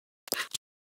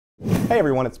Hey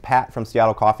everyone, it's Pat from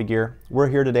Seattle Coffee Gear. We're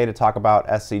here today to talk about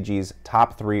SCG's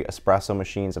top 3 espresso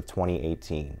machines of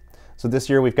 2018. So this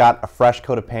year we've got a fresh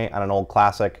coat of paint on an old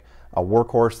classic, a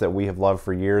workhorse that we have loved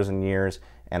for years and years,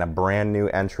 and a brand new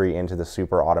entry into the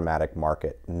super automatic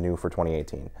market, new for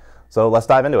 2018. So let's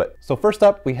dive into it. So first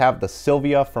up, we have the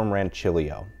Sylvia from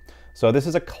Rancilio. So this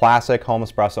is a classic home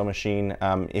espresso machine.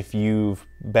 If you've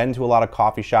been to a lot of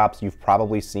coffee shops, you've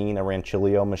probably seen a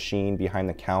Rancilio machine behind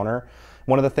the counter.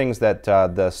 One of the things that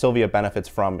the Sylvia benefits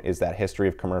from is that history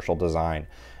of commercial design.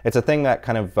 It's a thing that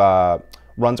kind of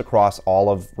runs across all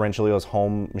of Rancilio's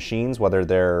home machines, whether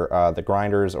they're the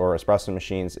grinders or espresso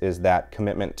machines, is that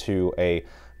commitment to a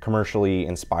commercially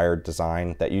inspired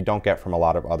design that you don't get from a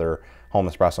lot of other home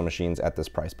espresso machines at this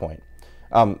price point.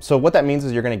 So what that means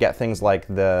is you're going to get things like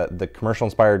the commercial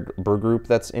inspired brew group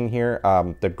that's in here.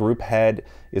 The group head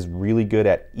is really good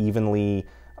at evenly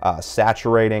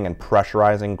saturating and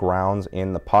pressurizing grounds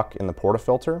in the puck in the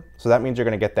portafilter. So that means you're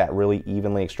going to get that really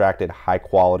evenly extracted high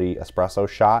quality espresso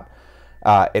shot.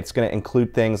 It's going to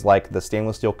include things like the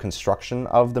stainless steel construction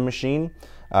of the machine.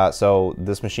 So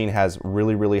this machine has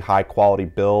really high quality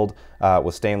build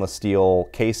with stainless steel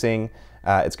casing.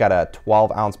 It's got a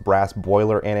 12-ounce brass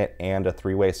boiler in it and a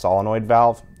 3-way solenoid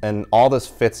valve. And all this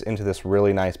fits into this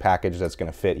really nice package that's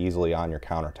going to fit easily on your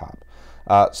countertop.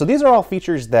 So these are all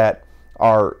features that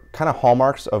are kind of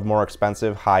hallmarks of more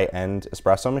expensive high-end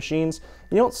espresso machines.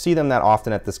 You don't see them that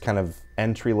often at this kind of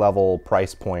entry-level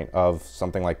price point of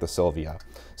something like the Sylvia.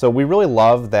 So we really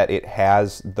love that it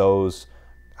has those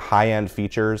high-end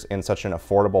features in such an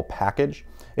affordable package.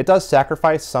 It does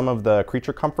sacrifice some of the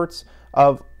creature comforts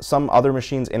of some other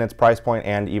machines in its price point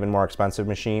and even more expensive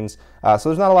machines. So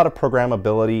there's not a lot of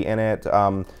programmability in it.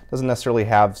 Doesn't necessarily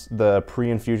have the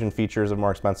pre-infusion features of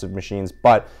more expensive machines,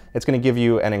 but it's going to give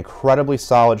you an incredibly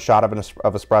solid shot of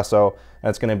espresso, and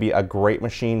it's going to be a great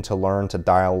machine to learn to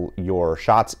dial your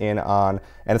shots in on,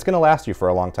 and it's going to last you for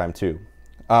a long time too.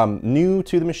 New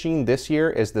to the machine this year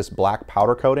is this black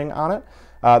powder coating on it.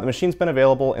 The machine's been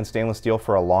available in stainless steel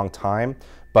for a long time,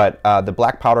 but the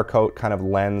black powder coat kind of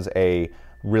lends a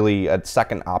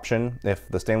second option. If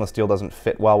the stainless steel doesn't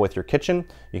fit well with your kitchen,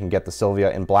 you can get the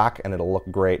Sylvia in black and it'll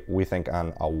look great, we think,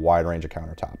 on a wide range of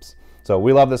countertops. So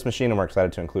we love this machine and we're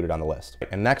excited to include it on the list.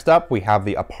 And next up, we have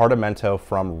the Apartamento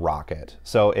from Rocket.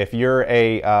 So if you're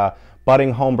a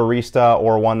budding home barista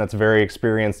or one that's very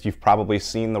experienced, you've probably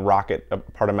seen the Rocket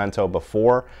Apartamento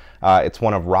before. It's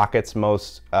one of Rocket's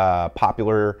most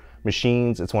popular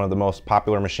machines. It's one of the most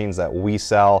popular machines that we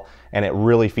sell, and it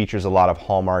really features a lot of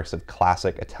hallmarks of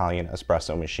classic Italian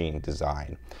espresso machine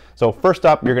design. So first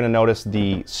up, you're going to notice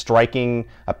the striking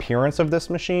appearance of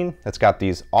this machine. It's got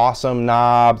these awesome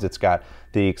knobs. It's got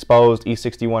the exposed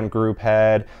E61 group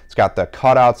head. It's got the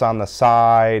cutouts on the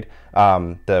side,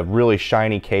 the really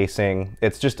shiny casing.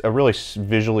 It's just a really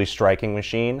visually striking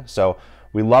machine. So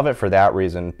we love it for that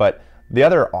reason. But the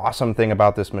other awesome thing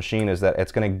about this machine is that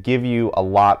it's going to give you a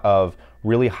lot of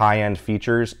really high-end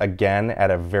features, again, at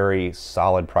a very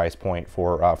solid price point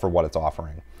for what it's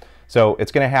offering. So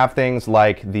it's going to have things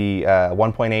like the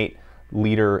 1.8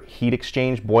 liter heat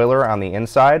exchange boiler on the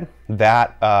inside.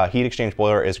 That heat exchange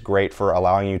boiler is great for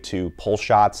allowing you to pull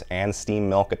shots and steam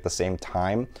milk at the same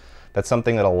time. That's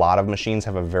something that a lot of machines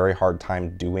have a very hard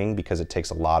time doing because it takes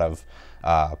a lot of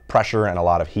pressure and a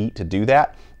lot of heat to do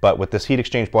that. But with this heat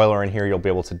exchange boiler in here, you'll be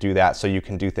able to do that, so you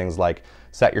can do things like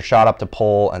set your shot up to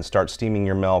pull and start steaming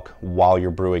your milk while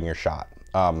you're brewing your shot.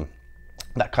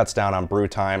 That cuts down on brew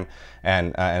time,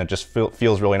 and it just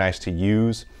feels really nice to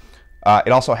use. It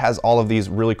also has all of these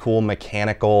really cool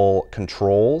mechanical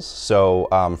controls. So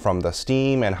from the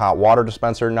steam and hot water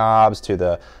dispenser knobs to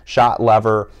the shot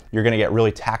lever, you're going to get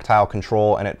really tactile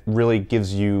control, and it really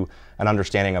gives you an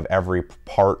understanding of every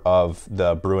part of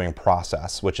the brewing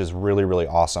process, which is really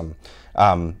awesome.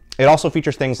 It also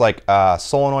features things like a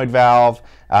solenoid valve.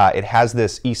 It has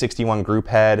this E61 group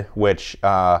head, which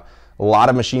a lot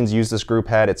of machines use this group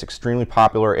head. It's extremely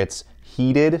popular. It's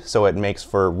heated, so it makes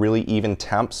for really even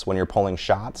temps when you're pulling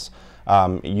shots.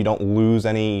 You don't lose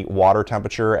any water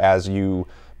temperature as you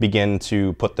begin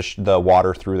to put the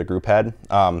water through the group head.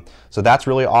 So that's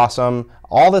really awesome.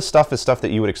 All this stuff is stuff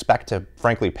that you would expect to,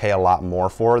 frankly, pay a lot more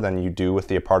for than you do with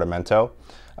the Apartamento.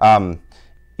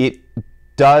 It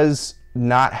does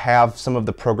not have some of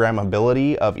the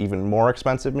programmability of even more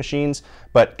expensive machines,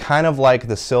 but kind of like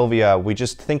the Sylvia, we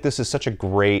just think this is such a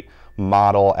great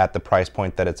model at the price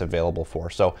point that it's available for.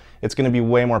 So it's going to be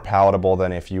way more palatable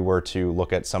than if you were to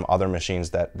look at some other machines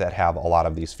that have a lot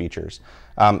of these features.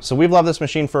 So we've loved this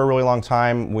machine for a really long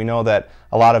time. We know that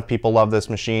a lot of people love this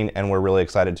machine, and we're really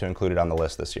excited to include it on the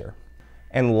list this year.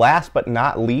 And last but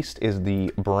not least is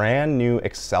the brand new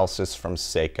Excelsis from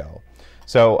Seiko.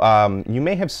 So you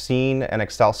may have seen an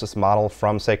Excelsis model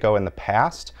from Seiko in the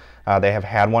past. They have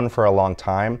had one for a long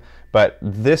time, but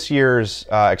this year's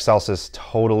Excelsis is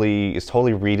totally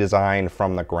redesigned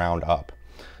from the ground up.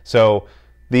 So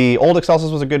the old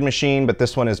Excelsis was a good machine, but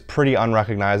this one is pretty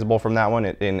unrecognizable from that one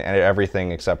in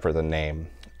everything except for the name.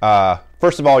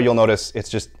 First of all, you'll notice it's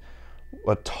just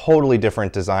a totally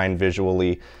different design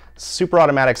visually. Super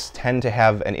automatics tend to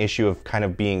have an issue of kind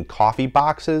of being coffee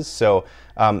boxes, so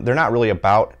they're not really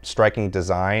about striking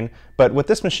design. But with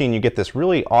this machine, you get this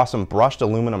really awesome brushed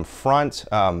aluminum front.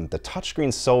 The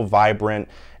touchscreen's so vibrant,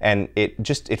 and it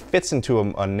fits into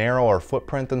a narrower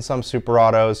footprint than some Super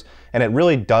Autos, and it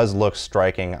really does look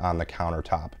striking on the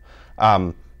countertop.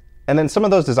 And then some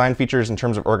of those design features in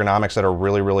terms of ergonomics that are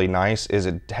really, really nice is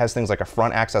it has things like a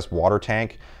front access water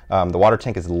tank. The water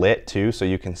tank is lit too, so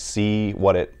you can see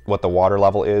what the water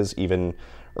level is even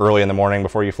early in the morning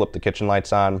before you flip the kitchen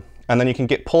lights on. And then you can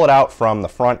pull it out from the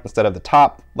front instead of the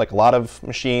top, like a lot of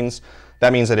machines.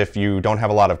 That means that if you don't have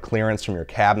a lot of clearance from your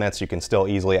cabinets, you can still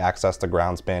easily access the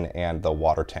ground spin and the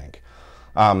water tank.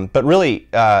 But really,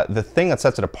 the thing that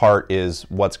sets it apart is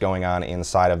what's going on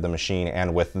inside of the machine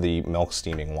and with the milk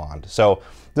steaming wand. So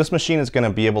this machine is going to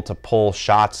be able to pull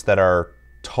shots that are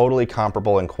totally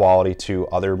comparable in quality to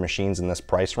other machines in this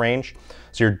price range.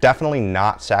 So you're definitely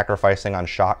not sacrificing on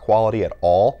shot quality at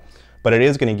all, but it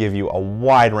is going to give you a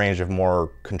wide range of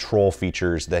more control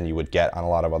features than you would get on a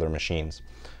lot of other machines.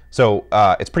 So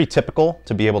it's pretty typical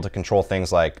to be able to control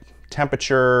things like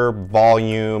temperature,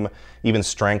 volume, even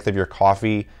strength of your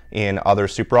coffee in other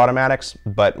super automatics.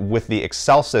 But with the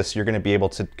Excelsis, you're going to be able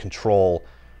to control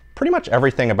pretty much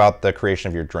everything about the creation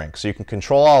of your drink. So you can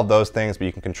control all of those things, but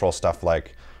you can control stuff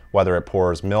like whether it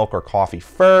pours milk or coffee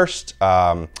first,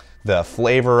 the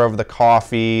flavor of the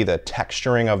coffee, the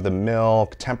texturing of the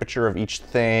milk, temperature of each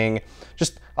thing.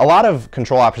 Just a lot of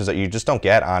control options that you just don't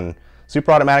get on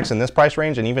super automatics in this price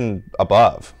range and even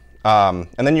above. And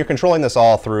then you're controlling this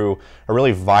all through a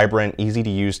really vibrant, easy to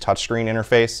use touchscreen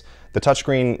interface. The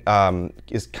touchscreen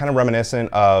is kind of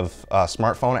reminiscent of a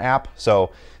smartphone app.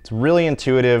 So it's really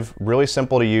intuitive, really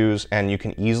simple to use, and you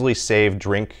can easily save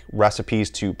drink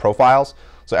recipes to profiles.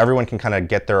 So everyone can kind of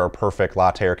get their perfect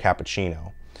latte or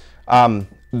cappuccino.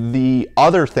 The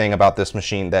other thing about this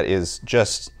machine that is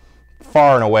just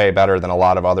far and away better than a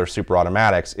lot of other super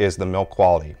automatics is the milk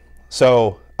quality.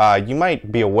 So you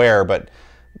might be aware, but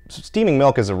steaming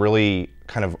milk is a really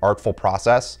kind of artful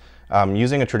process.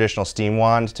 Using a traditional steam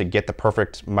wand to get the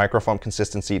perfect microfoam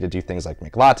consistency to do things like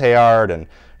make latte art and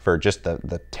for just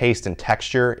the taste and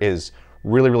texture is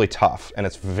really, really tough. And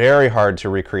it's very hard to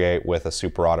recreate with a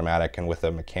super automatic and with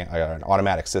an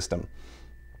automatic system.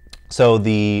 So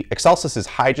the Excelsis'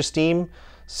 Hydrosteam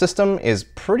system is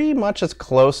pretty much as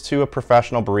close to a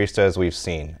professional barista as we've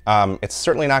seen. It's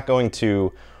certainly not going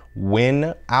to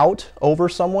win out over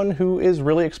someone who is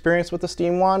really experienced with the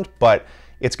steam wand, but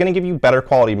it's going to give you better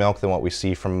quality milk than what we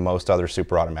see from most other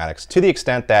super automatics, to the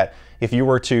extent that if you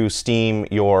were to steam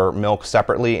your milk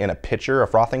separately in a pitcher, a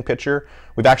frothing pitcher,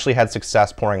 we've actually had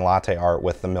success pouring latte art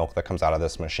with the milk that comes out of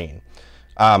this machine.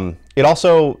 It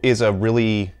also is a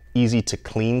really easy to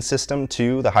clean system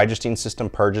too. The Hydrosteam system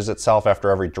purges itself after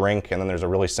every drink, and then there's a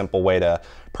really simple way to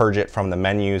purge it from the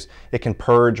menus. It can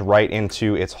purge right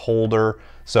into its holder,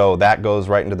 so that goes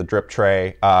right into the drip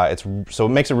tray. So it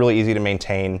makes it really easy to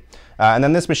maintain. And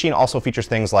then this machine also features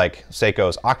things like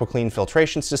Seiko's AquaClean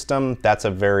filtration system. That's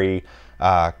a very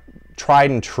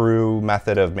tried and true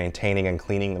method of maintaining and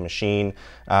cleaning the machine.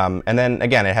 And then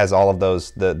again, it has all of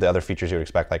those, the other features you would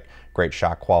expect, like great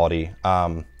shot quality.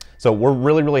 So we're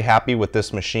really, really happy with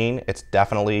this machine. It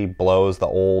definitely blows the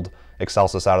old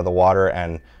Excelsis out of the water,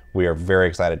 and we are very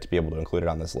excited to be able to include it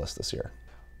on this list this year.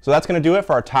 So that's going to do it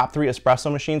for our top 3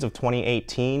 espresso machines of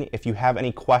 2018. If you have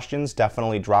any questions,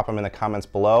 definitely drop them in the comments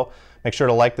below. Make sure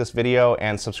to like this video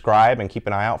and subscribe, and keep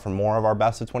an eye out for more of our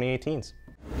best of 2018s.